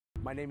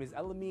My name is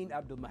Elamin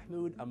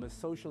Abdulmahmoud. I'm a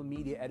social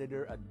media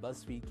editor at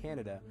BuzzFeed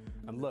Canada.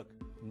 And look,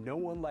 no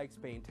one likes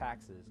paying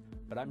taxes,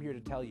 but I'm here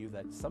to tell you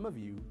that some of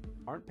you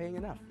aren't paying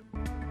enough.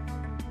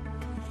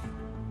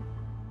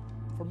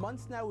 For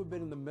months now, we've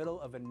been in the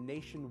middle of a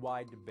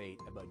nationwide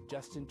debate about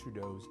Justin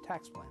Trudeau's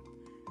tax plan.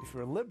 If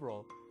you're a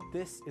liberal,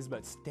 this is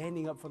about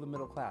standing up for the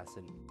middle class,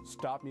 and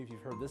stop me if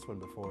you've heard this one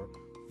before,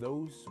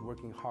 those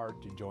working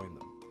hard to join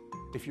them.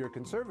 If you're a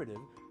conservative,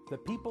 the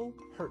people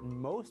hurt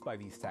most by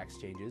these tax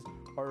changes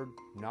are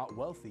not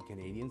wealthy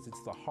Canadians,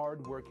 it's the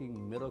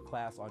hard-working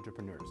middle-class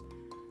entrepreneurs.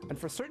 And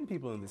for certain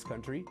people in this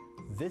country,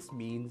 this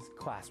means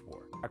class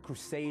war, a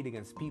crusade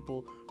against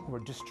people who are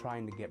just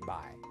trying to get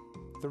by.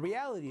 The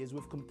reality is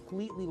we've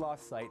completely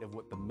lost sight of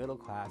what the middle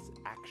class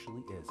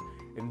actually is.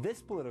 In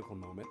this political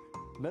moment,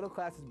 middle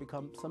class has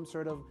become some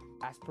sort of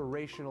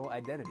aspirational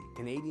identity.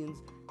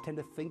 Canadians tend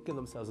to think of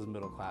themselves as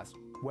middle class,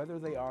 whether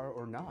they are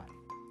or not.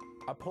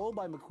 A poll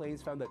by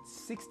Maclean's found that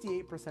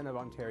 68% of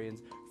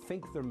Ontarians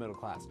think they're middle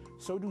class.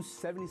 So do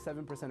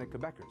 77% of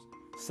Quebecers,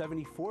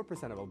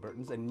 74% of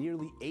Albertans, and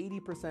nearly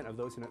 80% of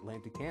those in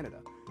Atlantic Canada.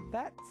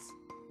 That's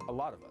a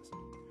lot of us.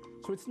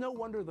 So it's no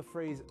wonder the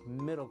phrase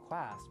middle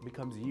class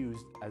becomes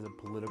used as a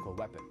political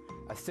weapon,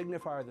 a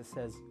signifier that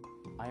says,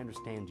 I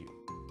understand you.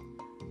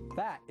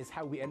 That is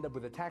how we end up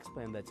with a tax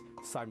plan that's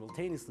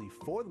simultaneously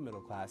for the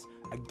middle class,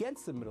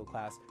 against the middle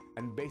class,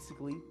 and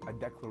basically a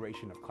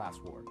declaration of class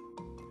war.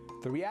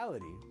 The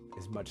reality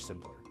is much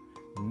simpler.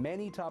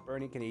 Many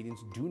top-earning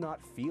Canadians do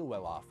not feel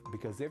well off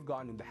because they've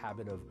gotten in the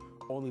habit of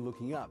only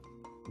looking up,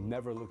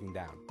 never looking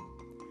down.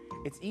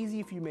 It's easy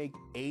if you make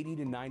 $80,000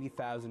 to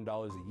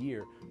 $90,000 a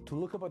year to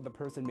look up at the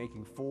person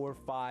making $400,000,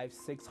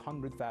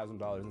 $500,000,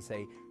 $600,000 and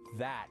say,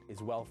 that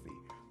is wealthy.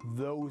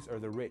 Those are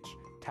the rich.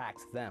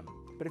 Tax them.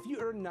 But if you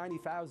earn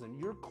 $90,000,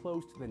 you're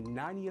close to the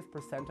 90th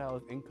percentile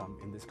of income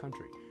in this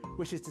country,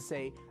 which is to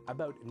say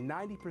about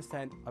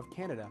 90% of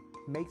Canada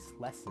makes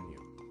less than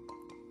you.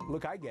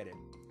 Look, I get it.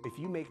 If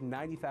you make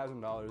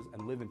 $90,000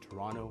 and live in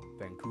Toronto,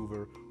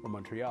 Vancouver, or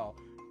Montreal,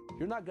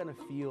 you're not going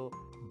to feel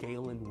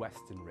Galen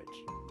Weston rich.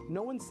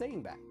 No one's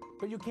saying that.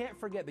 But you can't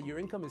forget that your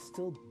income is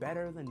still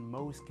better than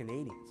most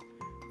Canadians.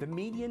 The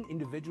median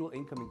individual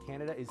income in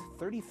Canada is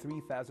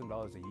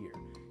 $33,000 a year.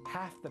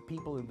 Half the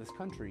people in this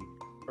country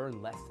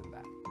earn less than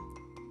that.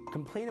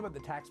 Complain about the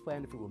tax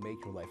plan if it will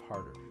make your life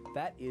harder.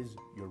 That is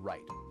your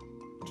right.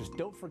 Just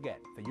don't forget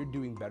that you're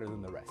doing better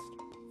than the rest.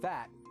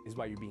 That is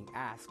why you're being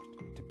asked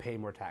to pay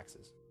more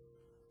taxes.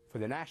 For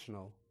The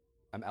National,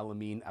 I'm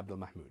Elamin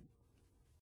Abdulmahmoud.